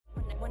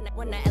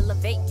Wanna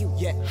elevate you,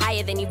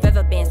 higher than you've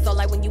ever been. So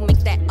like when you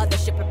mix that other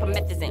shit with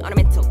promethazine on a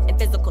mental and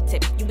physical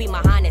tip, you be my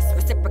highness,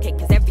 reciprocate,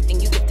 cause everything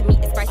you give to me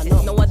is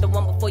priceless. No other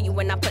one before you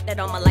when I put that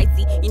on my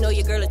lightsy. You know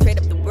your girl will trade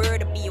up the word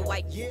to be your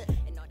wife.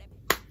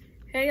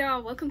 Hey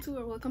y'all,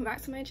 welcome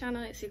back to my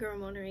channel. It's your girl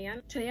Ramona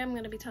again. Today I'm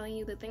going to be telling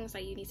you the things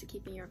that you need to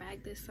keep in your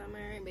bag this summer,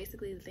 and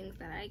basically the things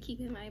that I keep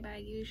in my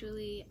bag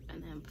usually,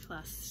 and then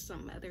plus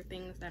some other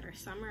things that are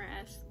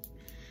summer-esque.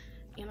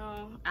 You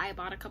know, I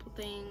bought a couple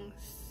things,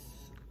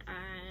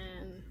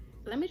 and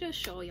let me just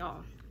show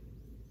y'all.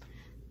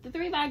 The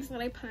 3 bags that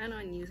I plan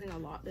on using a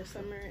lot this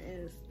summer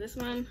is this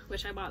one,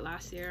 which I bought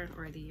last year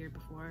or the year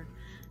before.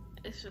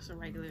 It's just a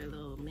regular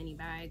little mini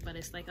bag, but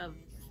it's like a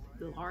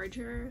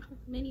larger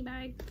mini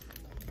bag,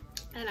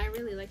 and I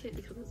really like it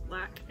because it's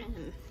black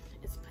and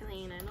it's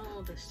plain. I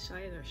know the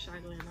sides are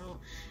straggling out.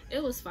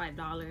 It was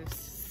 $5,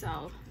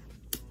 so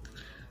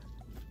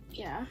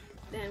yeah.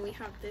 Then we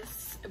have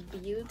this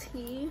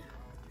beauty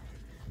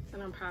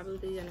that I'm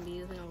probably gonna be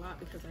using a lot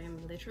because I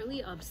am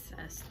literally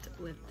obsessed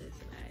with this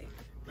bag.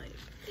 Like,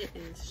 it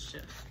is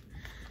just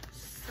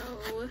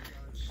so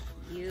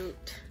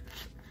cute.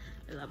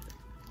 I love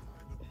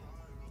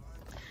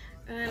it.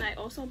 And I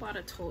also bought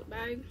a tote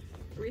bag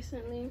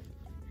recently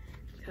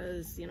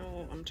because, you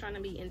know, I'm trying to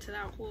be into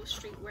that whole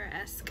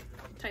streetwear-esque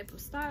type of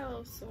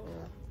style, so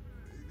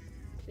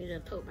I need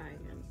a tote bag,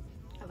 and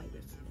I like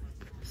this.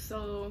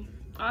 So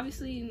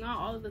obviously not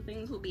all of the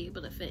things will be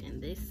able to fit in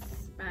this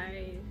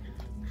bag,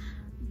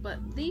 but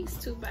these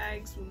 2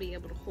 bags will be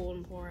able to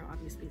hold more.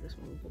 Obviously this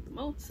one will hold the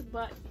most,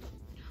 but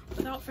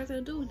without further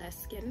ado,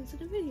 let's get into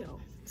the video.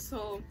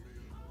 So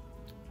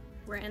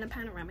we're in a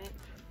panoramic.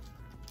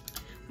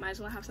 Might as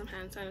well have some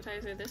hand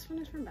sanitizer. This one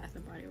is from Bath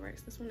 & Body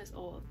Works. This one is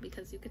old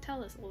because you could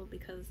tell it's old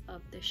because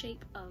of the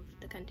shape of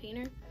the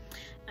container.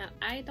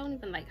 I don't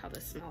even like how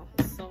this smells,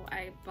 so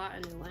I bought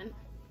a new one.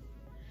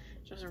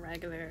 Just a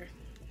regular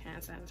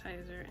hand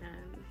sanitizer,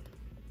 and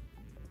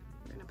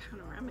we're in a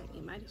panoramic.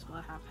 You might as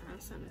well have hand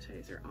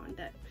sanitizer on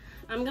deck.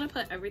 I'm gonna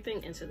put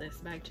everything into this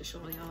bag to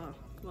show y'all,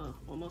 well,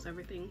 almost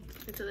everything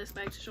into this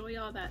bag to show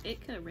y'all that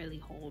it could really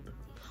hold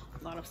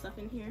a lot of stuff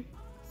in here.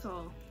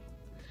 So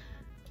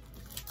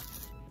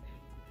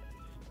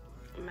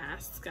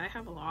masks, I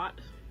have a lot.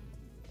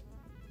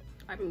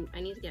 I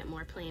need to get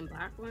more plain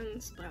black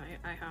ones, but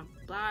I have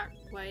black,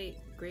 white,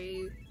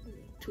 gray,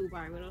 2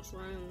 Barbados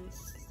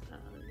ones,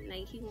 a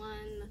Nike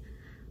one,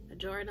 a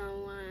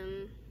Jordan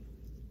one.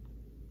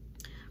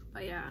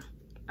 But yeah,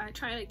 I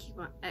try to keep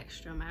an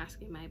extra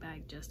mask in my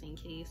bag just in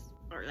case,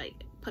 or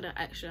like put an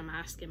extra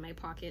mask in my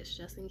pockets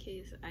just in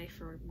case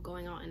for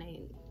going out and I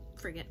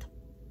forget to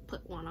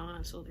put one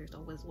on, so there's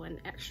always one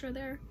extra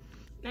there.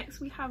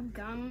 Next we have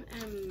gum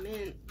and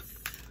mints.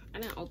 I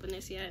didn't open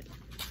this yet.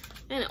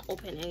 I didn't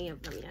open any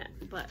of them yet,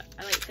 but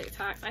I like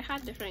TikToks. I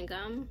had different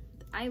gum.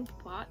 I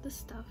bought the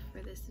stuff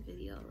for this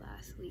video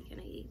last week and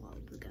I ate all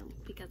of the gum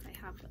because I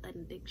have an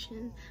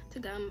addiction to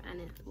gum,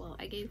 and well,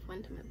 I gave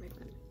one to my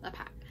boyfriend, a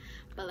pack,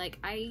 but like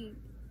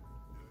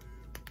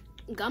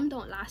gum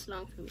don't last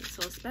long for me,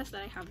 so it's best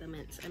that I have the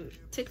mints. And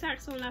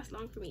TikToks don't last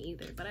long for me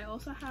either, but I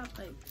also have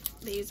like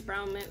these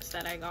brown mints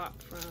that I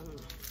got from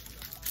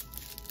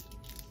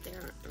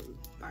their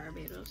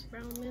Barbados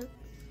brown mints.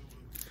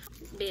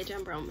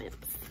 Bajan brown mints,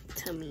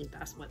 to me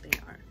that's what they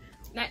are.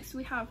 Next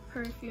we have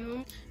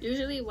perfume.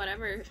 Usually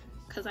whatever,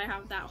 because I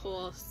have that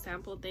whole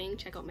sample thing.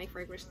 Check out my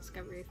fragrance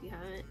discovery if you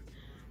haven't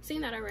seen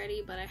that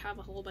already, but I have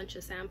a whole bunch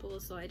of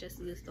samples, so I just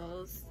use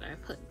those. I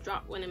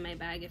drop one in my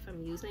bag if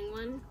I'm using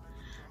one.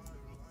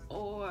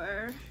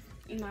 Or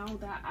now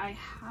that I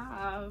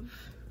have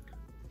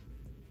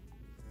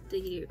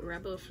the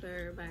Rebel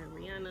Fleur by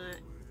Rihanna,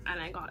 and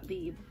I got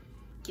the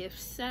gift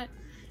set,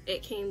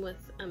 it came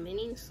with a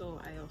mini,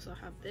 so I also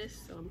have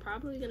this, so I'm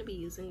probably going to be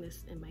using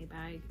this in my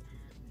bag,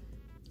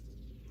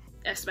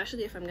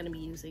 especially if I'm going to be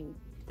using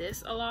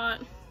this a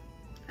lot.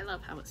 I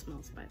love how it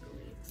smells, by the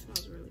way. It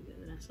smells really good,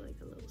 and it's like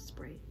a little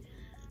spray,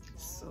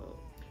 so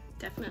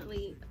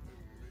definitely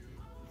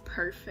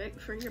perfect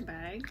for your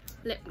bag.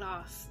 Lip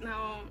gloss.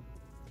 Now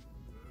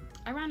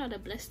I ran out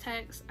of Bliss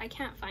Text. I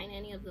can't find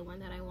any of the one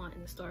that I want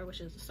in the store,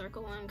 which is the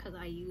circle one, because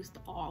I used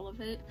all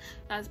of it.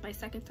 That's my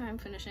second time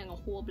finishing a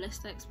whole Bliss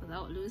Text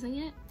without losing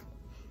it.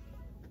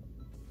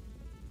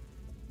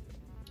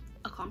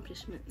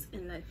 Accomplishments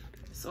in life.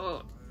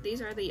 So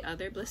these are the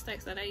other Bliss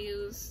Text that I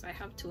use. I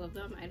have 2 of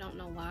them. I don't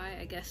know why.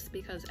 I guess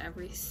because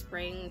every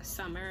spring,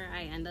 summer,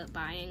 I end up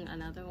buying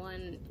another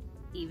one,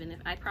 even if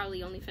I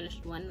probably only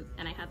finished one,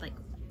 and I had like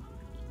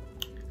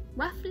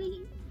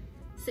roughly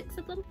 6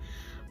 of them.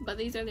 But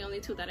these are the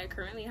only 2 that I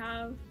currently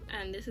have,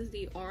 and this is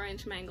the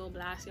Orange Mango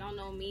Blast. Y'all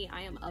know me,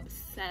 I am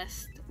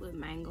obsessed with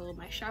mango.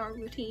 My shower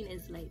routine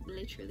is like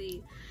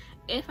literally,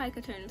 if I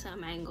could turn into a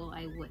mango,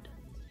 I would.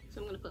 So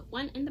I'm gonna put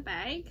one in the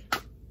bag.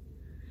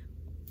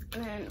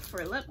 And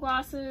for lip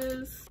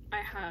glosses,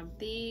 I have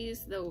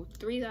these, the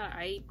 3 that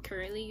I'm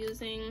currently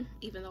using,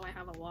 even though I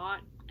have a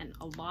lot, and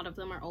a lot of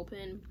them are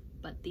open,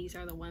 but these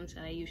are the ones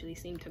that I usually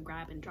seem to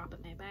grab and drop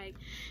in my bag,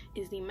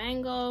 is the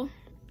Mango,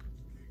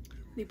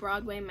 the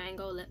Broadway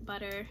Mango Lip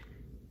Butter,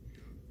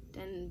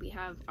 Then we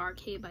have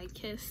RK by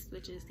Kiss,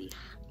 which is the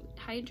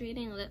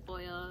hydrating lip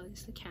oil.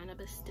 It's the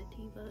cannabis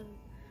sativa,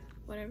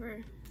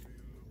 whatever.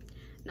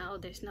 No,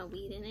 there's no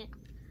weed in it.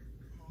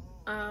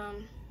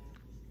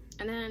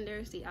 And then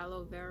there's the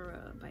aloe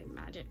vera by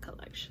Magic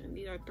collection.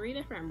 These are 3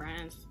 different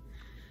brands,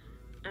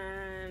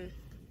 and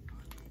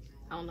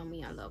I don't know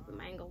me, I love the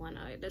mango one.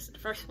 This is the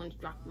first one to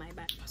drop in my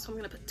bag, so I'm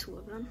gonna put 2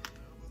 of them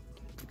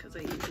because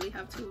I usually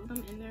have 2 of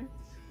them in there.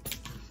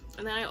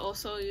 And then I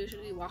also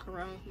usually walk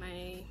around with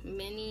my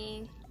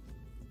mini.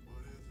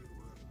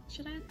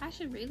 I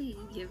should really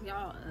give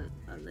y'all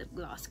a lip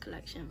gloss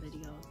collection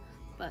video,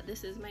 but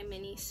this is my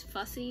mini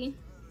Fussy.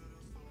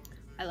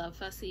 I love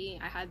Fussy.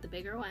 I had the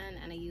bigger one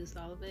and I used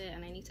all of it,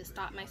 and I need to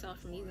stop myself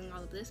from using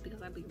all of this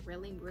because I'd be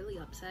really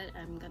upset.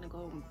 I'm gonna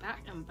go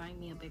back and buy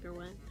me a bigger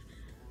one.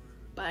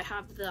 But I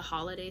have the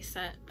holiday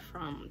set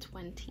from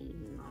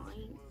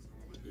 2020.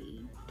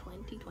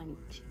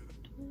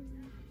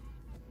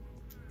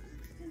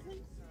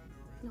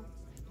 No,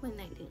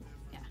 2019.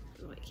 Yeah,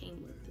 so it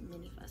came with the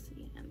mini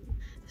Fussy, and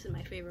this is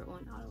my favorite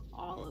one out of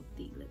all of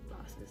the lip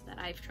glosses that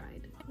I've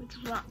tried.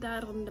 Drop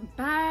that on the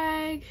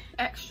bag.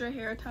 Extra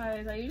hair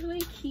ties. I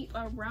usually keep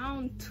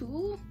around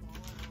 2,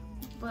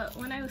 but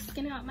when I was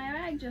skinning out my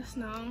bag just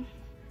now,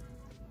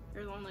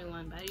 there's only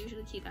 1, but I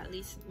usually keep at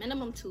least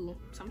minimum 2,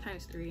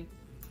 sometimes 3,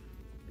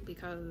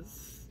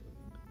 because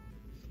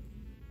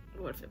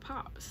what if it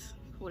pops?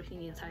 What if you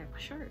need to tie up a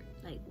shirt?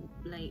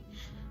 Like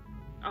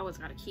I always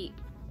gotta keep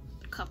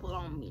a couple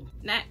on me.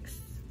 Next,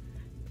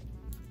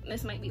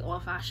 this might be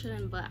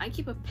old-fashioned, but I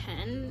keep a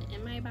pen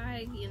in my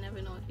bag. You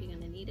never know if you're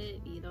gonna need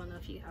it. You don't know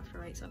if you have to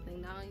write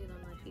something down. You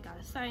don't know if you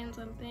gotta sign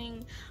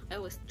something. I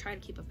always try to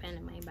keep a pen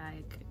in my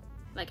bag.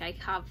 Like, I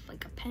have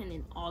like a pen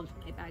in all of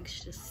my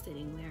bags just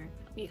sitting there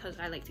because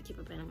I like to keep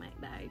a pen in my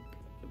bag.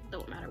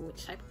 Don't matter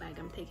which type of bag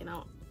I'm taking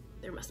out,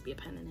 there must be a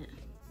pen in it.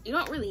 You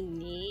don't really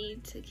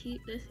need to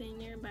keep this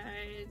in your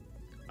bag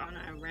on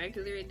a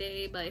regular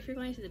day, but if you're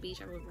going to the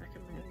beach, I would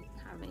recommend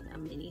having a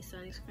mini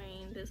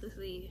sunscreen. This is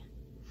the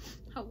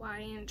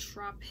Hawaiian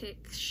Tropic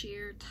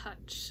Sheer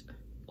Touch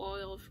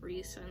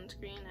oil-free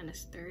sunscreen, and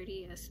it's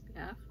 30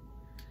 SPF.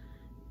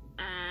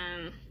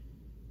 And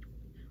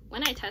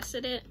when I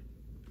tested it,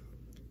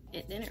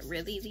 it didn't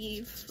really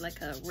leave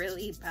like a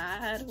really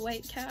bad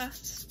white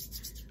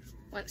cast.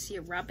 Once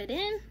you rub it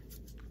in,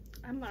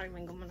 I'm not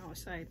even going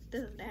outside.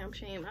 This is a damn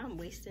shame. I'm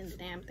wasting the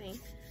damn thing.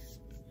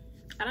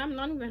 And I'm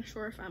not even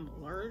sure if I'm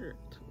allergic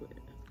to it.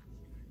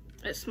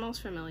 It smells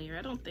familiar.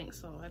 I don't think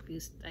so. I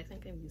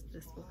think I've used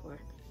this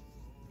before.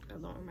 I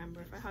don't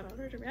remember if I had an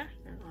allergic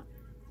reaction or not.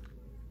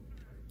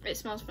 It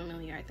smells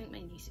familiar. I think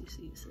my niece used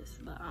to use this,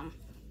 but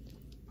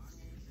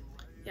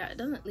yeah, it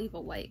doesn't leave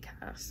a white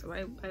cast, so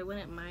I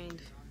wouldn't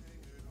mind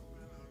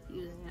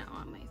using it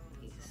on my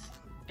face.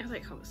 I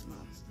like how it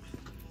smells.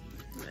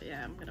 But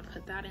yeah, I'm gonna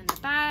put that in the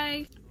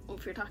bag.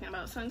 If you're talking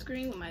about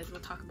sunscreen, we might as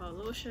well talk about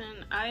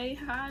lotion. I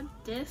had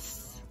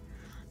this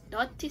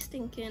dirty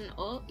stinking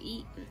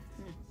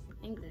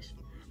English.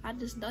 I had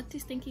this dirty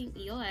stinking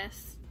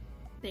EOS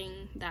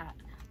thing that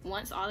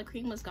once all the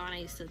cream was gone, I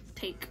used to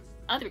take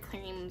other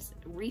creams,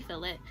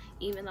 refill it,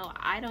 even though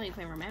I don't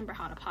even remember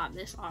how to pop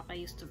this off. I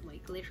used to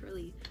like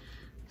literally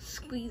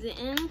squeeze it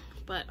in,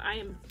 but I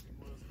am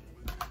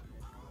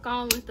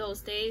gone with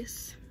those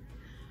days.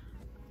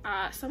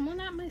 Someone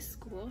at my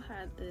school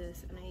had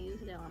this and I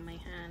used it on my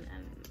hand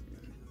and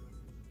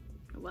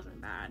it wasn't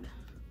bad.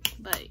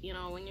 But you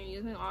know, when you're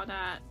using all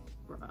that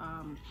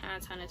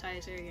hand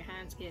sanitizer, your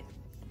hands get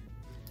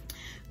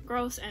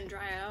gross and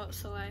dry out,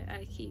 so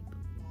I keep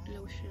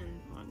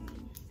lotion on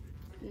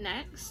me.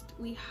 Next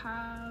we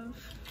have,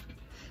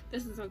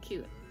 this is so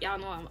cute. Y'all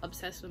know I'm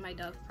obsessed with my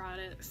Dove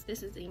products.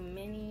 This is a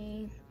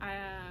mini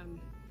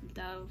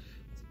Dove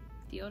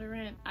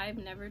deodorant. I've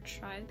never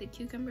tried the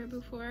cucumber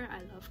before.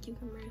 I love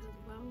cucumbers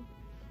as well.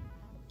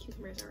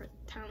 Cucumbers are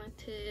a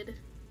talented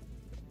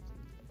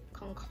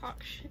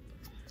concoction.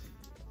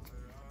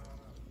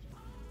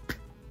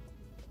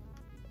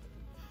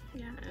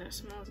 Yeah, and it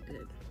smells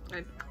good.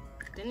 I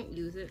didn't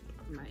use it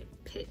on my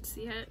pits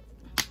yet,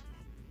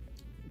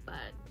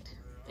 but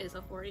it's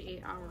a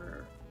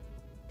 48-hour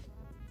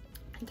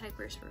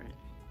antiperspirant.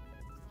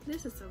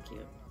 This is so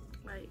cute.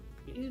 Like,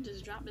 you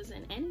just drop this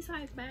in any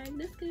size bag.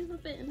 This could even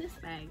fit in this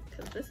bag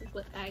because this is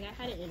what bag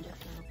I had it in just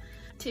now.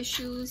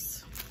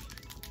 Tissues.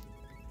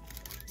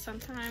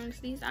 Sometimes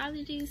these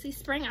allergies, these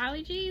spring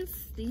allergies,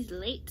 these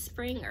late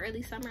spring,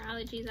 early summer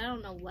allergies, I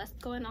don't know what's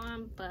going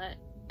on, but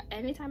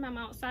anytime I'm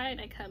outside,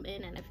 I come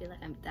in and I feel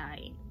like I'm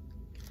dying.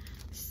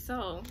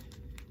 So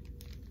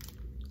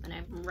when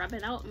I'm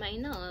rubbing out my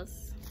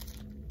nose,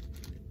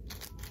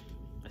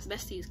 it's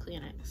best to use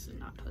Kleenex and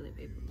not toilet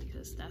paper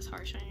because that's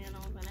harsh on your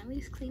nose, and at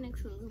least Kleenex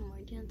is a little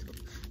more gentle.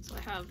 So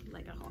I have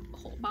like about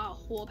a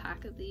whole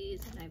pack of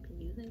these, and I've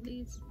been using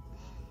these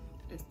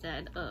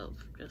instead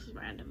of just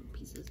random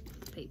pieces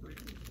of paper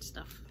and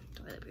stuff,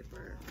 toilet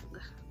paper.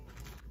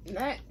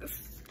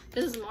 Next,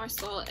 this is more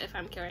so if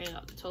I'm carrying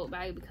out the tote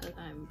bag because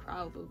I'm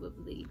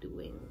probably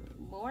doing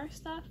more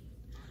stuff.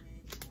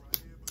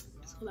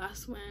 So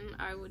that's when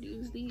I would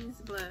use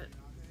these. But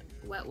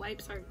wet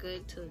wipes are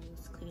good to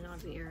just clean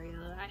off the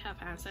area. I have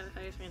hand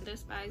sanitizer in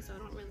this bag, so I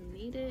don't really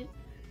need it.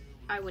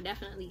 I would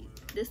definitely,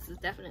 this is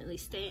definitely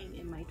staying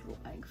in my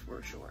tote bag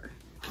for sure.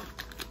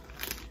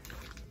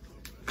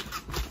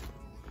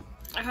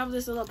 I have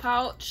this little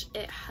pouch.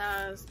 It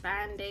has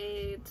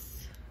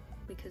band-aids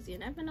because you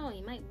never know,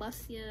 you might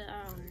bust your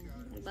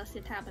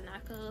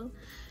tabernacle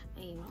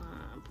and you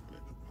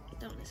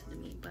don't listen to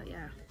me, but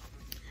yeah.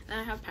 And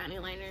I have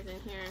panty liners in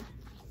here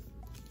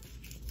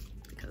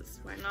because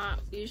why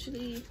not?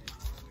 Usually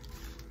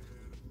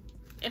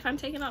if I'm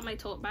taking out my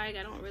tote bag,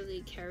 I don't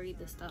really carry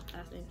the stuff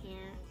that's in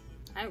here.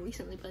 I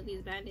recently put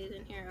these band-aids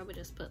in here. I would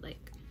just put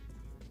like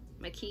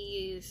my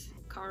keys,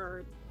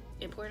 card,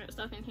 important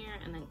stuff in here,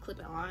 and then clip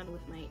it on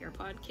with my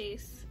AirPod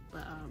case.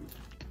 But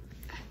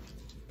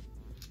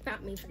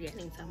not me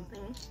forgetting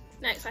something.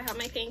 Next, I have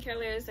my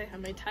painkillers. I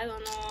have my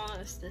Tylenol.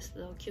 It's this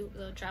little cute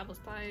little travel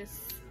size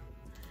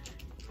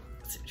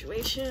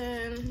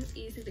situation.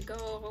 Easy to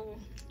go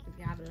if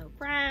you have a little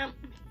cramp,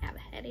 you have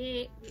a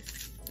headache,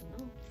 you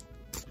know.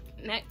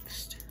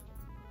 Next,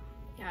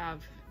 you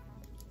have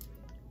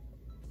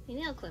a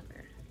nail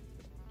clipper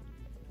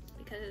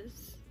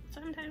because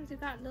sometimes you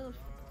got little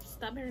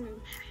stubborn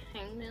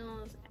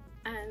hangnails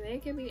and they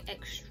can be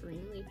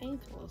extremely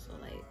painful. So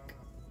like,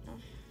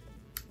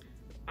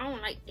 I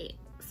don't like it,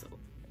 so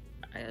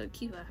I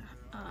keep a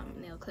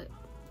nail clip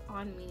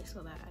on me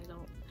so that I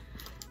don't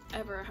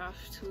ever have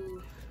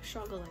to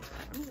struggle like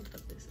that. I'm gonna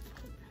put this in.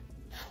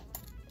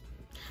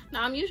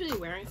 Now I'm usually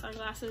wearing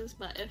sunglasses,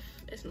 but if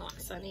it's not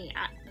sunny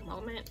at the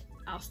moment,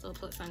 I'll still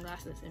put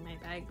sunglasses in my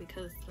bag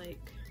because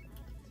like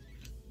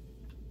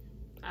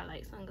I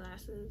like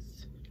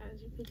sunglasses,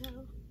 as you can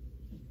tell.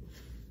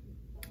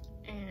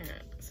 And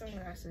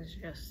sunglasses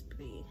just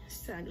be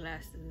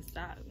sunglasses.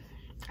 That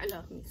I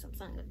love me some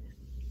sunglasses.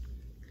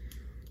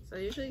 So I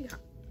usually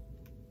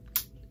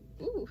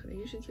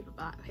keep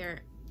a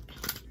pair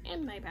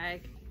in my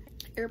bag.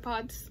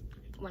 AirPods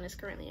when it's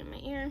currently in my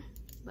ear,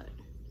 but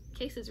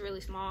case is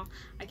really small.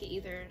 I can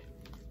either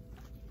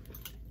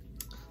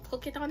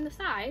hook it on the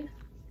side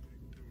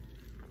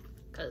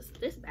because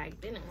this bag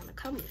didn't want to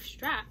come with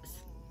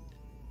straps.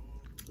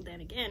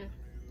 Then again,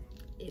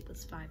 it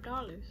was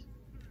 $5.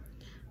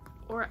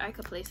 Or I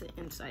could place it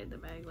inside the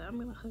bag, but I'm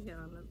gonna hook it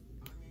on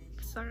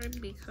the side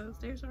because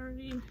there's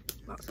already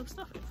lots of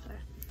stuff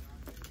inside.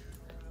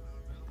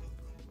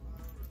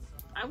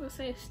 I would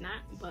say a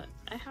snack, but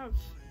I have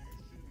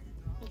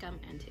gum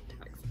and Tic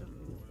Tacs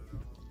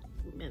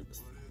and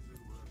mints,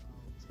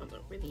 so I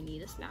don't really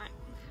need a snack.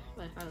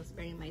 But if I was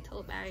bringing my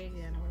tote bag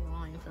and we're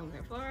going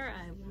somewhere far,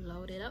 I would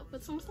load it up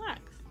with some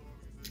snacks.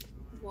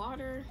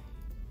 Water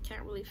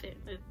can't really fit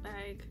in this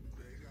bag,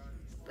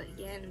 but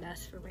again,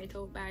 that's for my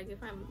tote bag.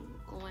 If I'm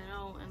going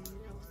out and you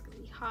know it's gonna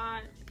be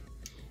hot,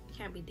 you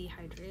can't be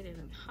dehydrated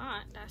and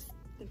hot. That's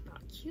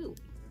not cute.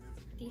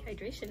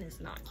 Dehydration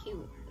is not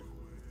cute.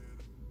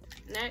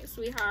 Next,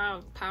 we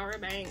have power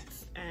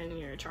banks and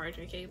your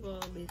charger cable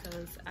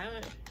because I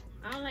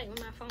don't like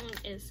when my phone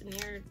is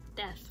near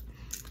death.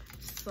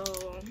 So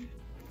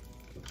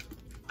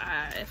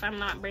if I'm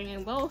not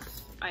bringing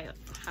both, I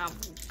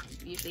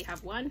usually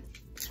have one.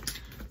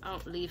 I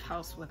don't leave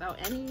house without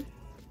any.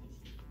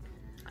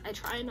 I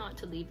try not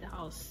to leave the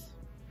house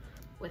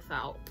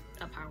without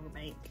a power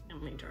bank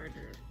and my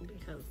charger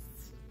because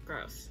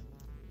gross.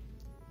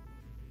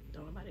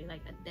 Don't nobody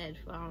like a dead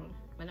phone.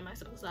 What am I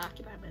supposed to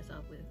occupy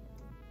myself with?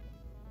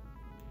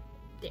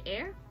 The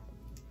air?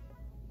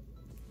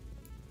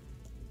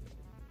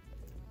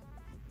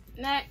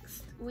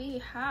 Next, we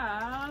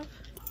have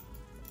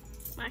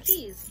my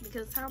keys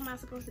because how am I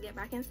supposed to get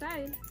back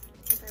inside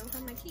if I don't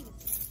have my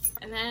keys?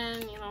 And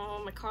then, you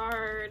know, my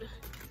card.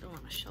 I don't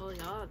want to show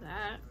y'all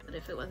that, but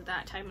if it was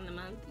that time of the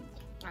month,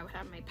 I would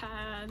have my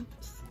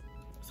pads.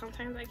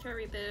 Sometimes I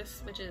carry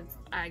this, which is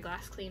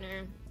eyeglass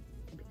cleaner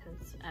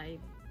because I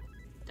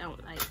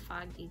don't like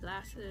foggy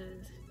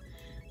glasses,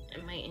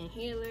 and my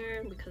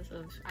inhaler because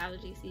of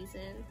allergy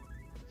season.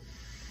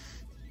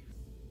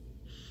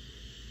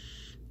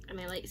 And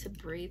I like to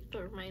breathe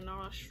through my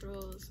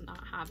nostrils,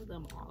 not have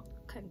them all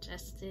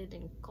congested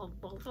and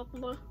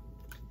comfortable.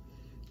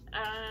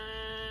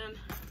 And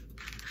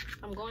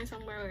I'm going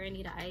somewhere where I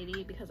need an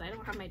ID because I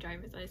don't have my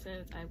driver's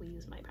license. I will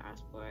use my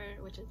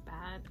passport, which is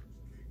bad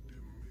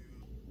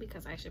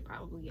because I should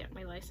probably get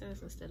my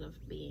license instead of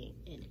being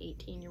an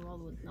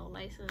 18-year-old with no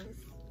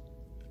license.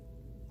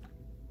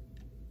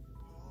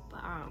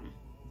 But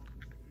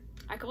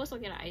I could also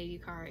get an ID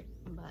card,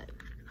 but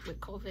with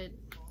COVID,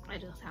 I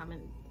just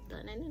haven't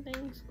done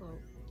anything. So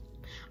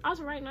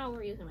also right now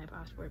we're using my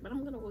passport, but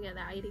I'm gonna go get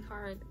the ID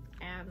card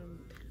and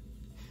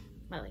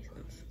my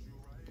license.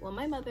 Well,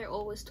 my mother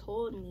always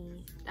told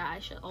me that I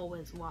should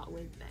always walk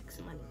with Bex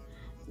money.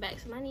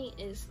 Bex money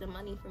is the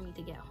money for me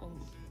to get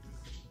home.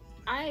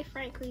 I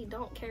frankly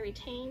don't carry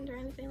change or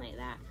anything like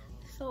that,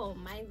 so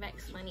my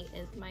Vex money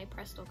is my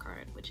Presto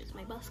card, which is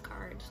my bus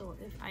card. So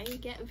if I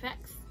get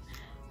Vex,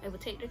 I will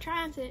take the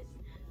transit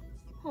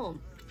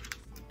home.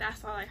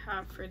 That's all I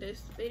have for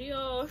this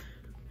video.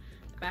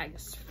 bag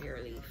is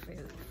fairly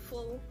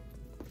full.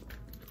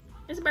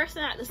 It's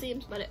bursting at the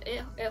seams, but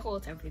it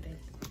holds everything.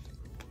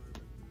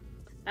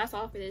 That's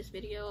all for this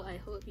video. I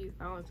hope you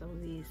found some of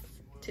these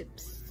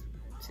tips,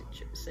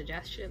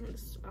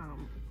 suggestions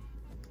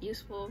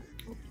useful.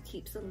 Hope you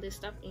keep some of this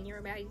stuff in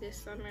your bag this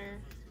summer,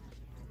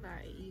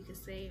 that you can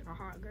stay a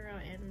hot girl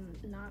and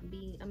not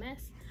be a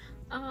mess.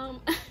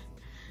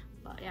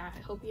 But yeah, I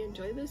hope you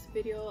enjoyed this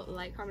video.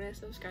 Like, comment, and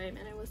subscribe,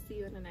 and I will see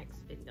you in the next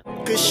video.